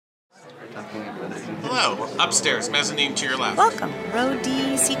Hello, upstairs, mezzanine to your left. Welcome. Row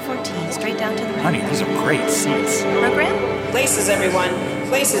D, seat 14, straight down to the right. Honey, these are great seats. Program? Places, everyone.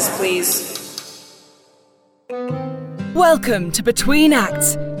 Places, please. Welcome to Between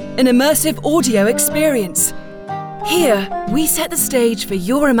Acts, an immersive audio experience. Here, we set the stage for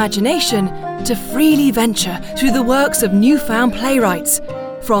your imagination to freely venture through the works of newfound playwrights,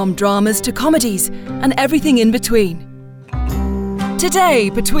 from dramas to comedies and everything in between. Today,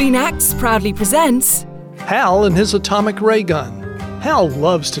 Between Acts proudly presents Hal and his atomic ray gun. Hal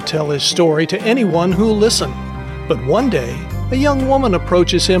loves to tell his story to anyone who'll listen. But one day, a young woman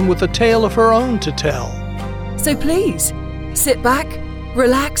approaches him with a tale of her own to tell. So please, sit back,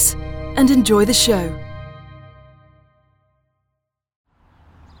 relax, and enjoy the show.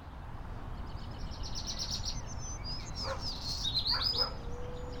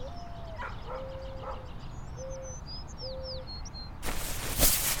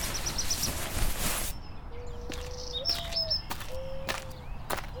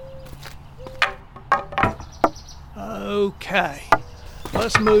 Okay,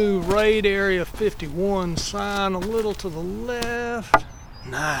 let's move raid area 51 sign a little to the left.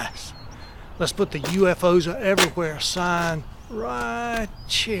 Nice. Let's put the UFOs are everywhere sign right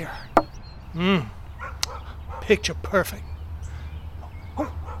here. Picture perfect.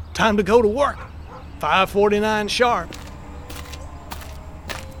 Oh, time to go to work. 5:49 sharp.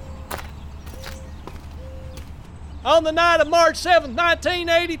 On the night of March 7th,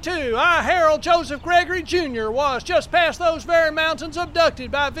 1982, I, Harold Joseph Gregory Jr., was just past those very mountains abducted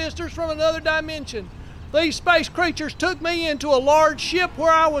by visitors from another dimension. These space creatures took me into a large ship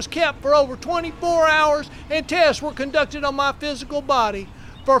where I was kept for over 24 hours and tests were conducted on my physical body.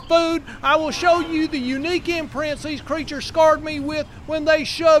 For food, I will show you the unique imprints these creatures scarred me with when they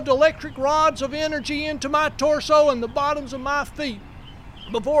shoved electric rods of energy into my torso and the bottoms of my feet.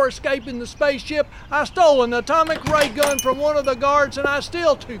 Before escaping the spaceship, I stole an atomic ray gun from one of the guards, and I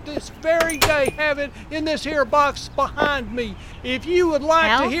still to this very day have it in this here box behind me. If you would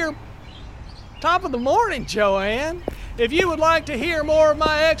like to hear... Top of the morning, Joanne. If you would like to hear more of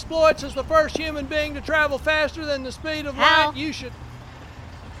my exploits as the first human being to travel faster than the speed of light, you should...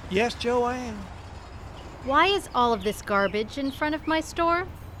 Yes, Joanne? Why is all of this garbage in front of my store?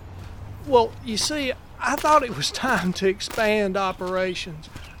 Well, you see, I thought it was time to expand operations.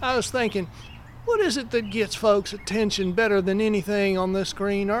 I was thinking, what is it that gets folks' attention better than anything on this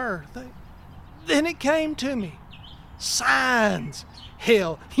green earth? Then it came to me. Signs.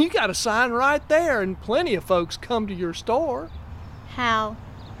 Hell, you got a sign right there, and plenty of folks come to your store. Hal,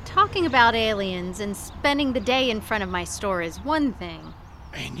 talking about aliens and spending the day in front of my store is one thing.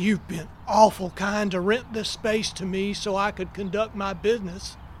 And you've been awful kind to rent this space to me so I could conduct my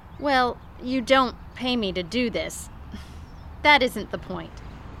business. Well, you don't pay me to do this. That isn't the point.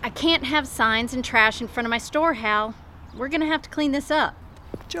 I can't have signs and trash in front of my store, Hal. We're gonna have to clean this up.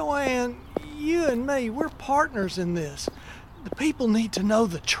 Joanne, you and me, we're partners in this. The people need to know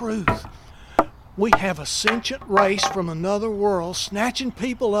the truth. We have a sentient race from another world snatching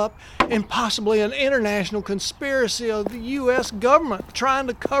people up and possibly an international conspiracy of the U.S. government trying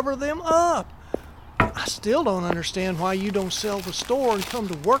to cover them up. I still don't understand why you don't sell the store and come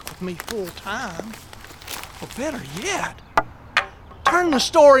to work with me full time. Or better yet, turn the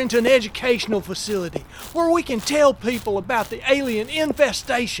store into an educational facility where we can tell people about the alien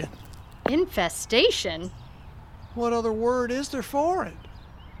infestation. Infestation? What other word is there for it?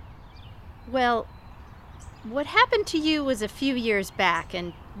 Well, what happened to you was a few years back,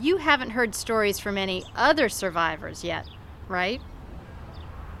 and you haven't heard stories from any other survivors yet, right?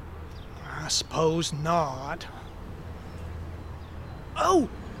 I suppose not. Oh,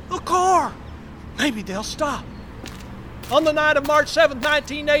 a car! Maybe they'll stop. On the night of March 7th,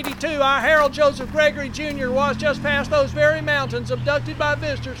 1982, I, Harold Joseph Gregory Jr., was just past those very mountains abducted by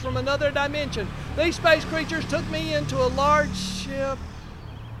visitors from another dimension. These space creatures took me into a large ship.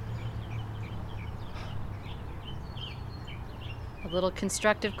 A little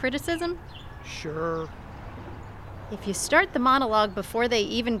constructive criticism? Sure. If you start the monologue before they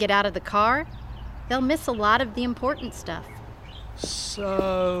even get out of the car, they'll miss a lot of the important stuff.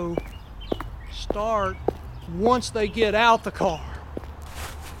 So, start once they get out the car.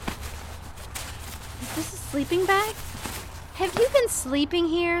 Is this a sleeping bag? Have you been sleeping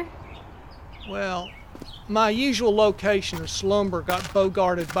here? Well, my usual location of slumber got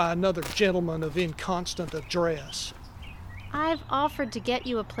bogarted by another gentleman of inconstant address. I've offered to get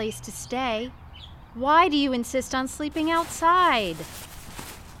you a place to stay. Why do you insist on sleeping outside?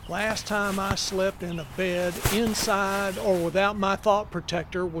 Last time I slept in a bed inside or without my thought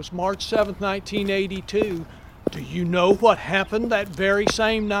protector was March 7th, 1982. Do you know what happened that very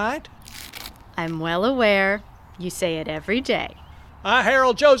same night? I'm well aware. You say it every day. I,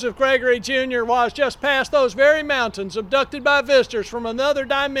 Harold Joseph Gregory Jr., was just past those very mountains, abducted by visitors from another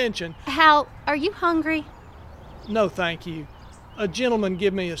dimension. Hal, are you hungry? No, thank you. A gentleman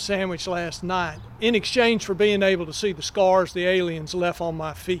gave me a sandwich last night in exchange for being able to see the scars the aliens left on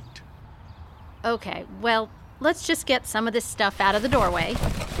my feet. Okay, well, let's just get some of this stuff out of the doorway.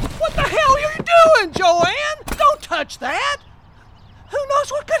 What the hell are you doing, Joanne? Don't touch that! Who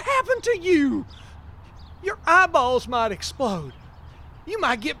knows what could happen to you? Your eyeballs might explode. You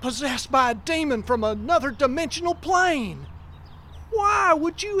might get possessed by a demon from another dimensional plane. Why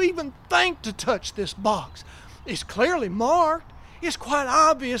would you even think to touch this box? It's clearly marked. It's quite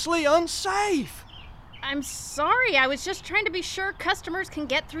obviously unsafe. I'm sorry, I was just trying to be sure customers can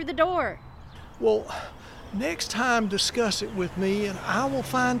get through the door. Well, next time discuss it with me and I will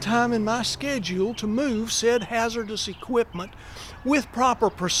find time in my schedule to move said hazardous equipment with proper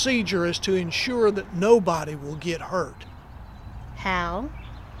procedure as to ensure that nobody will get hurt. Hal?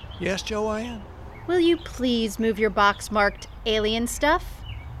 Yes, Joanne? Will you please move your box marked alien stuff?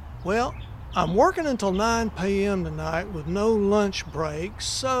 Well, I'm working until 9 p.m. tonight with no lunch break,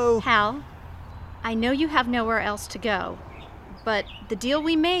 so... Hal, I know you have nowhere else to go, but the deal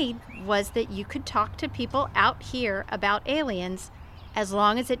we made was that you could talk to people out here about aliens as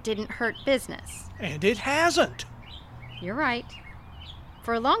long as it didn't hurt business. And it hasn't. You're right.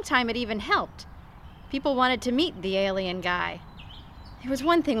 For a long time it even helped. People wanted to meet the alien guy. It was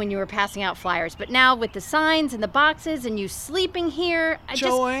one thing when you were passing out flyers, but now with the signs and the boxes and you sleeping here,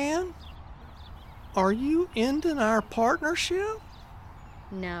 Joanne? Are you ending our partnership?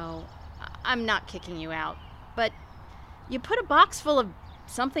 No, I'm not kicking you out. But you put a box full of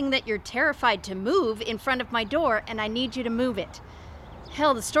something that you're terrified to move in front of my door, and I need you to move it.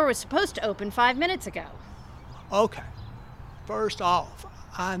 Hell, the store was supposed to open 5 minutes ago. Okay. First off,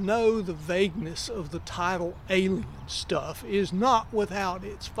 I know the vagueness of the title alien stuff is not without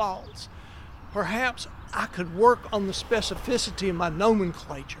its faults. Perhaps I could work on the specificity of my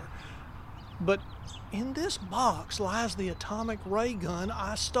nomenclature. But in this box lies the atomic ray gun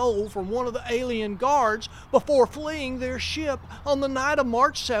I stole from one of the alien guards before fleeing their ship on the night of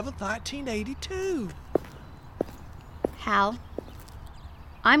March 7th, 1982. Hal,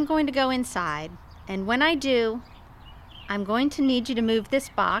 I'm going to go inside, and when I do, I'm going to need you to move this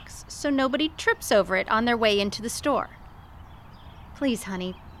box so nobody trips over it on their way into the store. Please,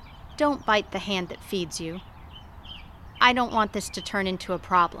 honey, don't bite the hand that feeds you. I don't want this to turn into a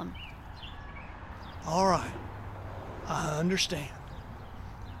problem. All right, I understand.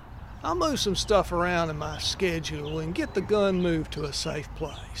 I'll move some stuff around in my schedule and get the gun moved to a safe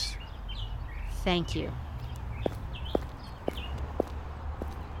place. Thank you.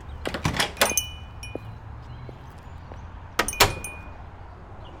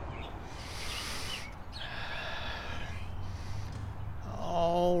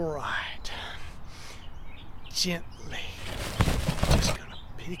 All right. Gently. Just gonna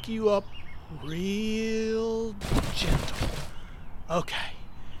pick you up real gentle. Okay.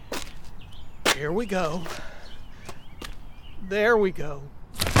 Here we go. There we go.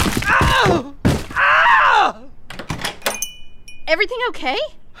 Ow! Ah! Everything okay?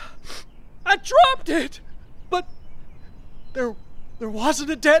 I dropped it! But there wasn't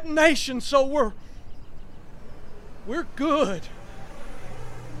a detonation, so we're good.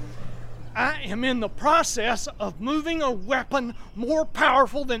 I am in the process of moving a weapon more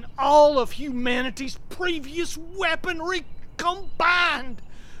powerful than all of humanity's previous weaponry combined.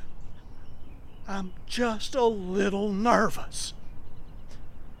 I'm just a little nervous.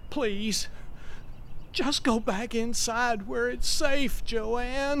 Please, just go back inside where it's safe,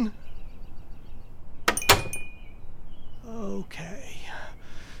 Joanne. Okay,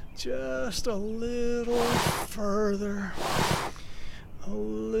 just a little further. A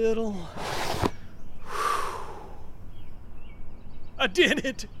little. I did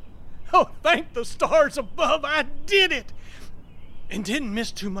it! Oh, thank the stars above, I did it! And didn't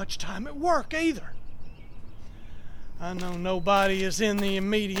miss too much time at work either. I know nobody is in the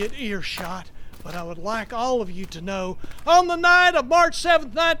immediate earshot, but I would like all of you to know, on the night of March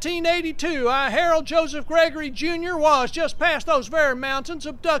 7th, 1982, I, Harold Joseph Gregory Jr., was just past those very mountains,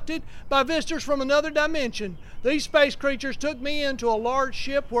 abducted by visitors from another dimension. These space creatures took me into a large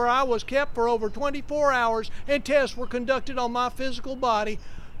ship where I was kept for over 24 hours and tests were conducted on my physical body.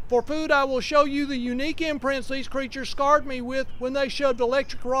 For food, I will show you the unique imprints these creatures scarred me with when they shoved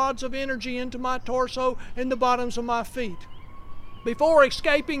electric rods of energy into my torso and the bottoms of my feet. Before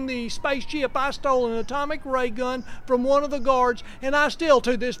escaping the spaceship, I stole an atomic ray gun from one of the guards, and I still,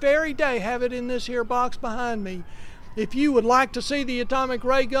 to this very day, have it in this here box behind me. If you would like to see the atomic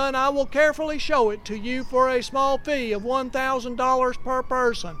ray gun, I will carefully show it to you for a small fee of $1,000 per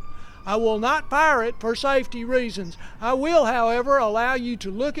person. I will not fire it for safety reasons. I will, however, allow you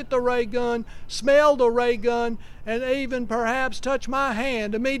to look at the ray gun, smell the ray gun, and even perhaps touch my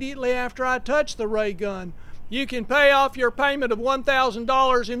hand immediately after I touch the ray gun. You can pay off your payment of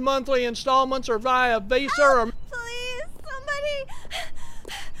 $1,000 in monthly installments or via Visa or... Please, somebody...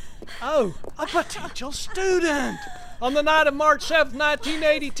 Oh, a potential student! On the night of March 7th,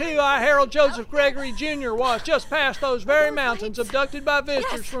 1982, I, Harold Joseph Gregory Jr., was just past those very mountains, abducted by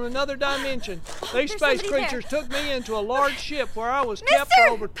visitors from another dimension. These space creatures took me into a large ship where I was kept for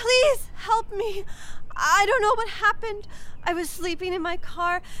over... Please help me. I don't know what happened. I was sleeping in my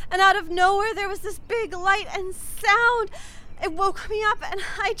car, and out of nowhere there was this big light and sound. It woke me up, and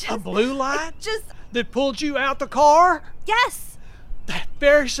I just... A blue light? That pulled you out the car? Yes. That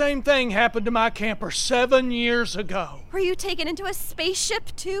very same thing happened to my camper 7 years ago. Were you taken into a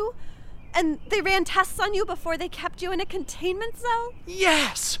spaceship, too? And they ran tests on you before they kept you in a containment cell?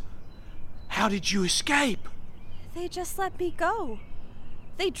 Yes! How did you escape? They just let me go.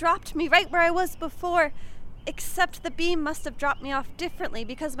 They dropped me right where I was before, except the beam must have dropped me off differently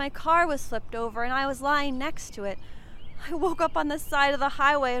because my car was flipped over and I was lying next to it. I woke up on the side of the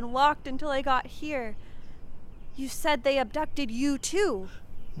highway and walked until I got here. You said they abducted you, too.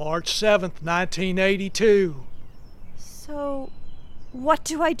 March 7th, 1982. So, what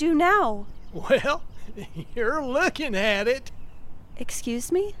do I do now? Well, you're looking at it. Excuse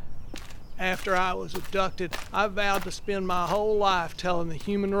me? After I was abducted, I vowed to spend my whole life telling the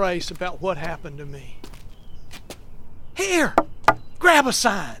human race about what happened to me. Here, grab a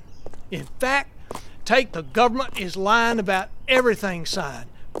sign. In fact, take the government is lying about everything sign.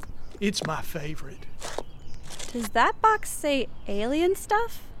 It's my favorite. Does that box say alien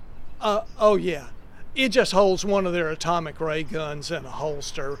stuff? Oh yeah. It just holds one of their atomic ray guns in a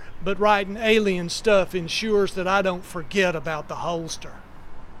holster, but writing alien stuff ensures that I don't forget about the holster.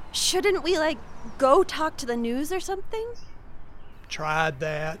 Shouldn't we, go talk to the news or something? Tried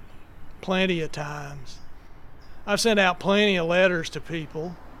that. Plenty of times. I've sent out plenty of letters to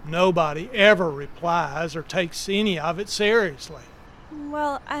people. Nobody ever replies or takes any of it seriously.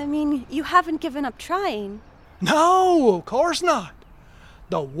 Well, you haven't given up trying. No, of course not.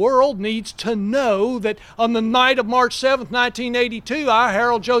 The world needs to know that on the night of March 7th, 1982, I,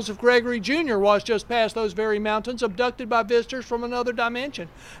 Harold Joseph Gregory Jr., was just past those very mountains, abducted by visitors from another dimension.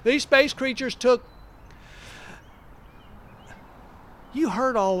 These space creatures took... You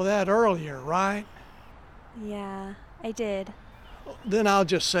heard all of that earlier, right? Yeah, I did. Then I'll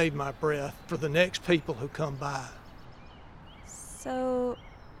just save my breath for the next people who come by. So,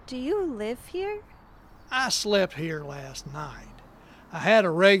 do you live here? I slept here last night. I had a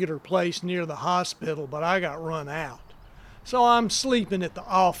regular place near the hospital, but I got run out. So I'm sleeping at the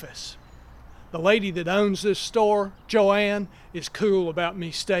office. The lady that owns this store, Joanne, is cool about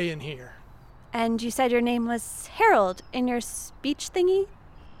me staying here. And you said your name was Harold in your speech thingy?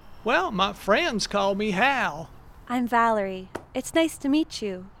 Well, my friends call me Hal. I'm Valerie. It's nice to meet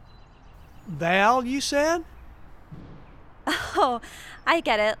you. Val, you said? Oh, I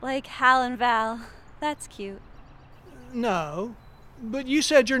get it, like Hal and Val. That's cute. No, but you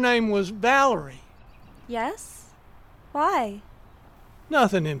said your name was Valerie. Yes? Why?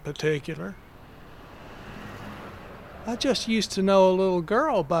 Nothing in particular. I just used to know a little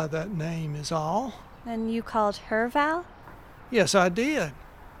girl by that name is all. And you called her Val? Yes, I did.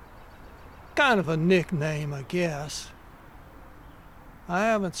 Kind of a nickname, I guess. I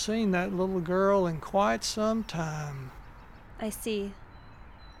haven't seen that little girl in quite some time. I see.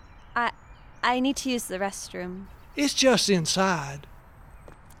 I need to use the restroom. It's just inside.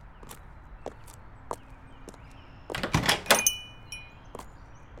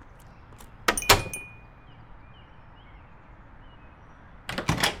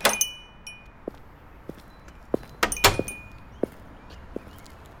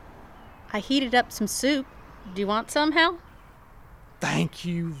 I heated up some soup. Do you want some, Hal? Thank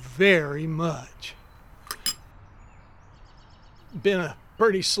you very much. Been a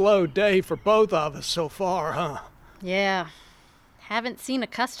pretty slow day for both of us so far, huh? Yeah. Haven't seen a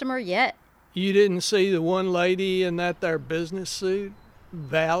customer yet. You didn't see the one lady in that there business suit?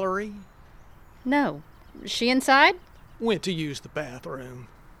 Valerie? No. Is she inside? Went to use the bathroom.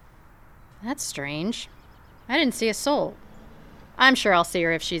 That's strange. I didn't see a soul. I'm sure I'll see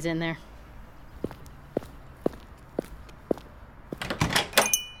her if she's in there.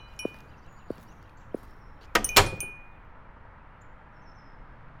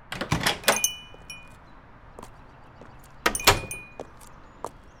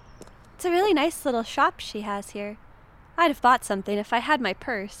 It's a really nice little shop she has here. I'd have bought something if I had my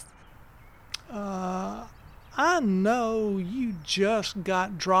purse. I know you just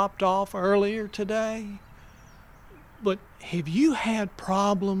got dropped off earlier today, but have you had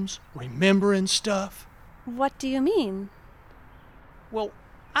problems remembering stuff? What do you mean? Well,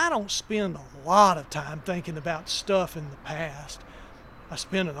 I don't spend a lot of time thinking about stuff in the past. I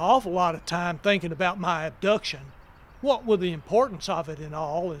spend an awful lot of time thinking about my abduction. What with the importance of it and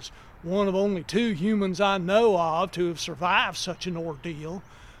all, as one of only 2 humans I know of to have survived such an ordeal.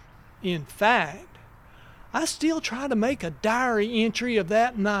 In fact, I still try to make a diary entry of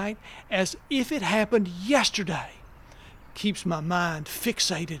that night as if it happened yesterday. Keeps my mind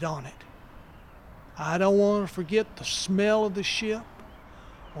fixated on it. I don't want to forget the smell of the ship,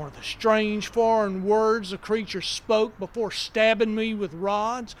 or the strange foreign words the creature spoke before stabbing me with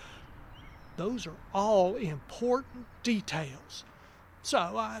rods. Those are all important details. So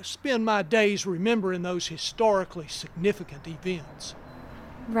I spend my days remembering those historically significant events.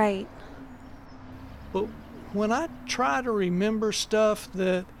 Right. But when I try to remember stuff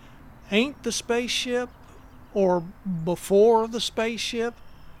that ain't the spaceship or before the spaceship,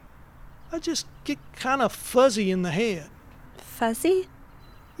 I just get kind of fuzzy in the head. Fuzzy?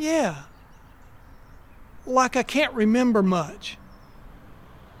 Yeah. Like I can't remember much.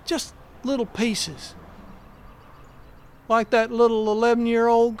 Just little pieces. Like that little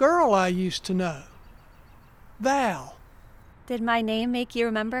 11-year-old girl I used to know. Val. Did my name make you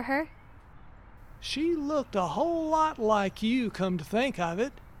remember her? She looked a whole lot like you, come to think of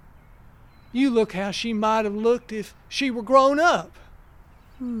it. You look how she might have looked if she were grown up.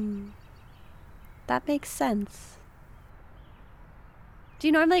 That makes sense. Do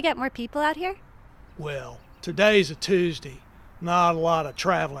you normally get more people out here? Well, today's a Tuesday. Not a lot of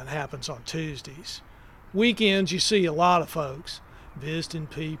traveling happens on Tuesdays. Weekends you see a lot of folks, visiting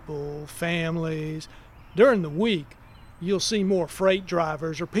people, families. During the week, you'll see more freight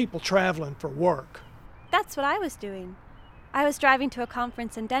drivers or people traveling for work. That's what I was doing. I was driving to a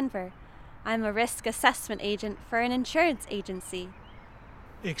conference in Denver. I'm a risk assessment agent for an insurance agency.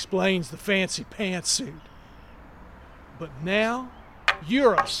 Explains the fancy pantsuit. But now,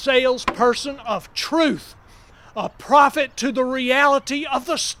 you're a salesperson of truth, a prophet to the reality of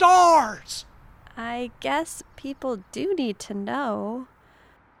the stars. I guess people do need to know.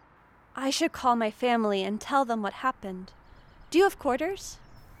 I should call my family and tell them what happened. Do you have quarters?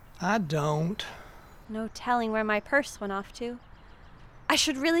 I don't. No telling where my purse went off to. I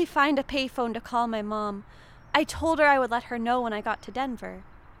should really find a payphone to call my mom. I told her I would let her know when I got to Denver.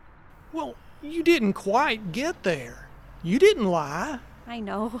 Well, you didn't quite get there. You didn't lie. I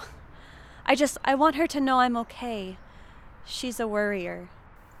know. I want her to know I'm okay. She's a worrier.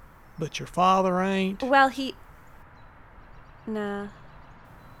 But your father ain't. Well, Nah.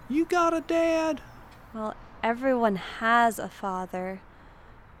 You got a dad? Well, everyone has a father.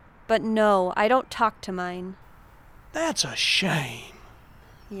 But no, I don't talk to mine. That's a shame.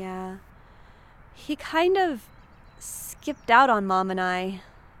 Yeah. He kind of skipped out on Mom and I,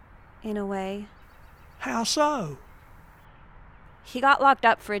 in a way. How so? He got locked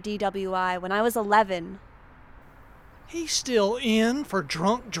up for a DWI when I was 11. He's still in for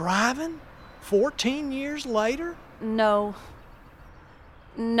drunk driving? 14 years later? No.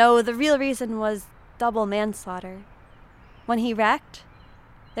 No, the real reason was double manslaughter. When he wrecked,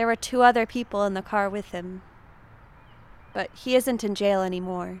 there were 2 other people in the car with him. But he isn't in jail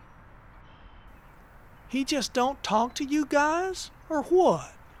anymore. He just don't talk to you guys? Or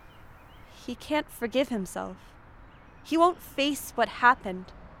what? He can't forgive himself. He won't face what happened.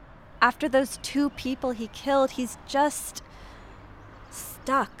 After those 2 people he killed, he's just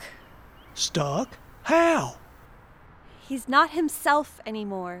stuck. Stuck? How? He's not himself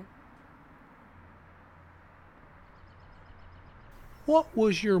anymore. What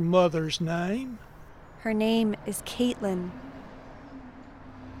was your mother's name? Her name is Caitlin.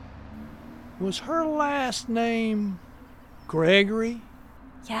 Was her last name Gregory?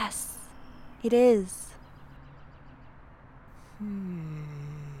 Yes, it is.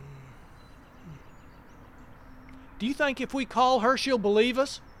 Do you think if we call her, she'll believe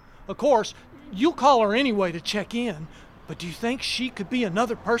us? Of course, you'll call her anyway to check in, but do you think she could be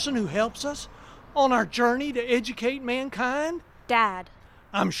another person who helps us on our journey to educate mankind? Dad.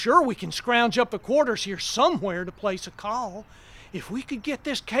 I'm sure we can scrounge up the quarters here somewhere to place a call. If we could get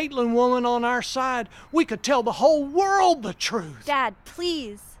this Caitlin woman on our side, we could tell the whole world the truth. Dad,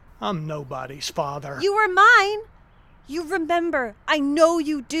 please. I'm nobody's father. You were mine. You remember. I know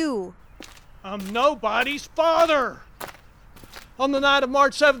you do. I'm nobody's father. On the night of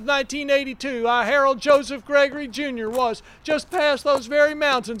March 7th, 1982, I, Harold Joseph Gregory Jr., was just past those very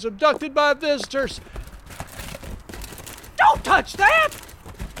mountains, abducted by visitors. Don't touch that!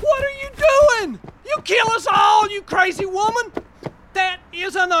 What are you doing? You kill us all, you crazy woman! That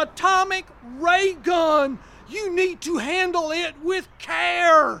is an atomic ray gun. You need to handle it with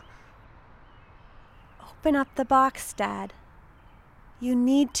care. Open up the box, Dad. You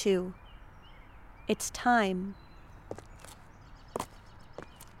need to. It's time.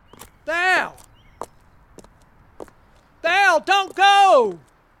 Val! Val, don't go!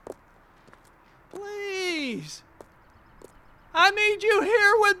 Please! I need you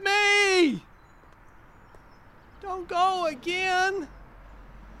here with me! Don't go again!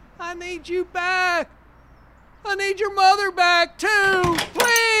 I need you back! I need your mother back, too!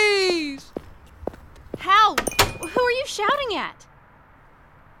 Please! Hal, who are you shouting at?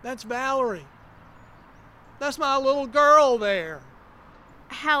 That's Valerie. That's my little girl there.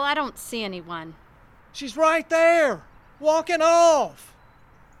 Hal, I don't see anyone. She's right there, walking off.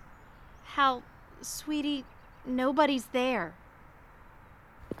 Hal, sweetie, nobody's there.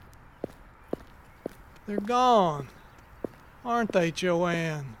 They're gone, aren't they,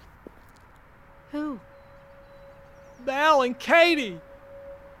 Joanne? Who? Val and Katie.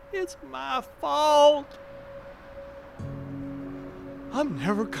 It's my fault. I'm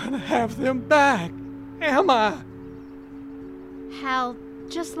never gonna have them back, am I? Hal,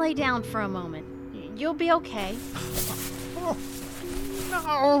 just lay down for a moment. You'll be okay. Oh,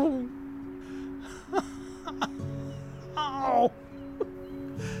 no. Oh.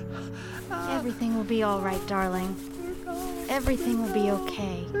 Everything will be all right, darling. Everything will be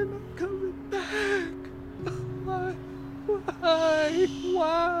okay. They're not coming back. Why?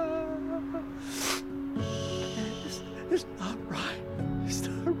 It's not right. It's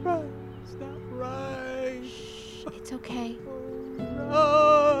not right. It's not right. It's okay.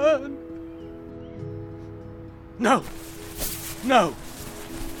 Run. No. No.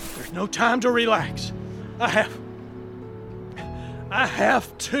 There's no time to relax. I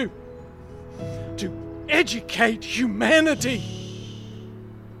have to educate humanity.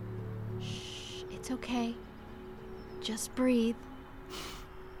 It's okay. Just breathe.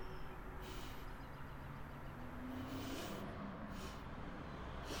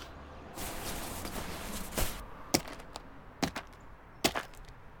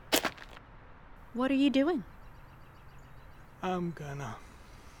 What are you doing? I'm gonna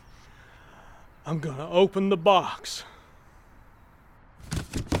open the box.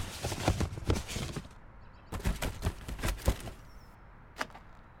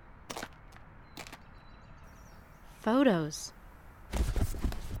 Photos.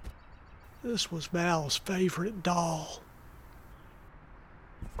 This was Val's favorite doll.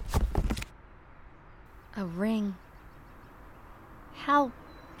 A ring. Hal,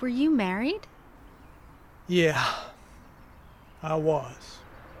 were you married? Yeah, I was.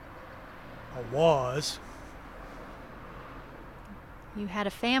 You had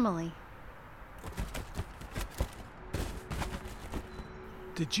a family.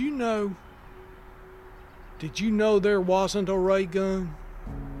 Did you know there wasn't a ray gun?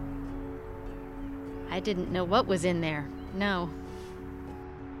 I didn't know what was in there. No.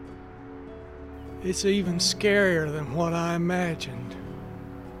 It's even scarier than what I imagined.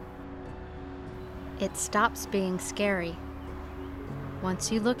 It stops being scary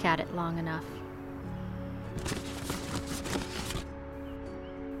once you look at it long enough.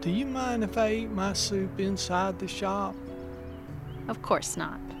 Do you mind if I eat my soup inside the shop? Of course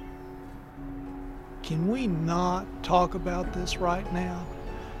not. Can we not talk about this right now?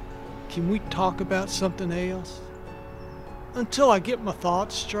 Can we talk about something else? Until I get my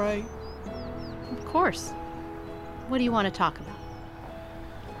thoughts straight? Of course. What do you want to talk about?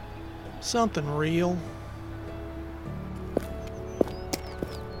 Something real.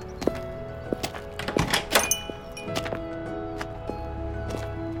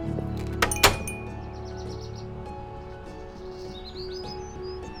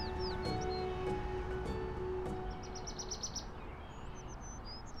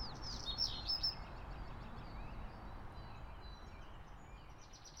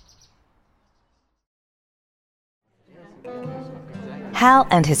 Hal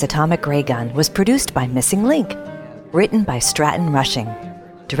and His Atomic Ray Gun was produced by Missing Link, written by Stratton Rushing,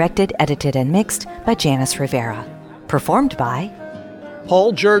 directed, edited, and mixed by Janice Rivera, performed by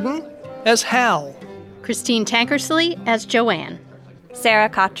Paul Jordan as Hal, Christine Tankersley as Joanne, Sarah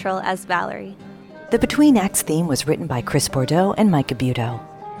Cottrell as Valerie. The Between Acts theme was written by Chris Bordeaux and Micah Buteau.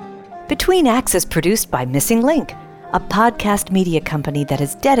 Between Acts is produced by Missing Link, a podcast media company that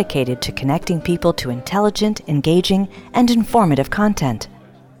is dedicated to connecting people to intelligent, engaging, and informative content.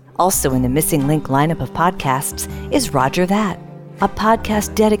 Also in the Missing Link lineup of podcasts is Roger That, a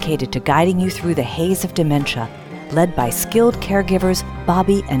podcast dedicated to guiding you through the haze of dementia led by skilled caregivers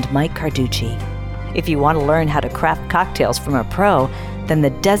Bobby and Mike Carducci. If you want to learn how to craft cocktails from a pro, then the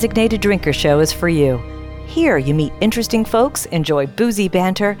Designated Drinker Show is for you. Here you meet interesting folks, enjoy boozy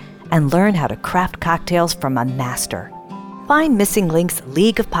banter, and learn how to craft cocktails from a master. Find Missing Link's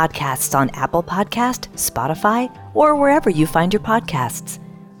League of Podcasts on Apple Podcast, Spotify, or wherever you find your podcasts.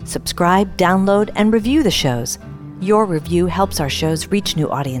 Subscribe, download, and review the shows. Your review helps our shows reach new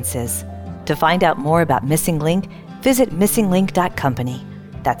audiences. To find out more about Missing Link, visit missinglink.company.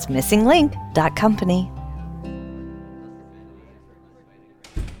 That's missinglink.company.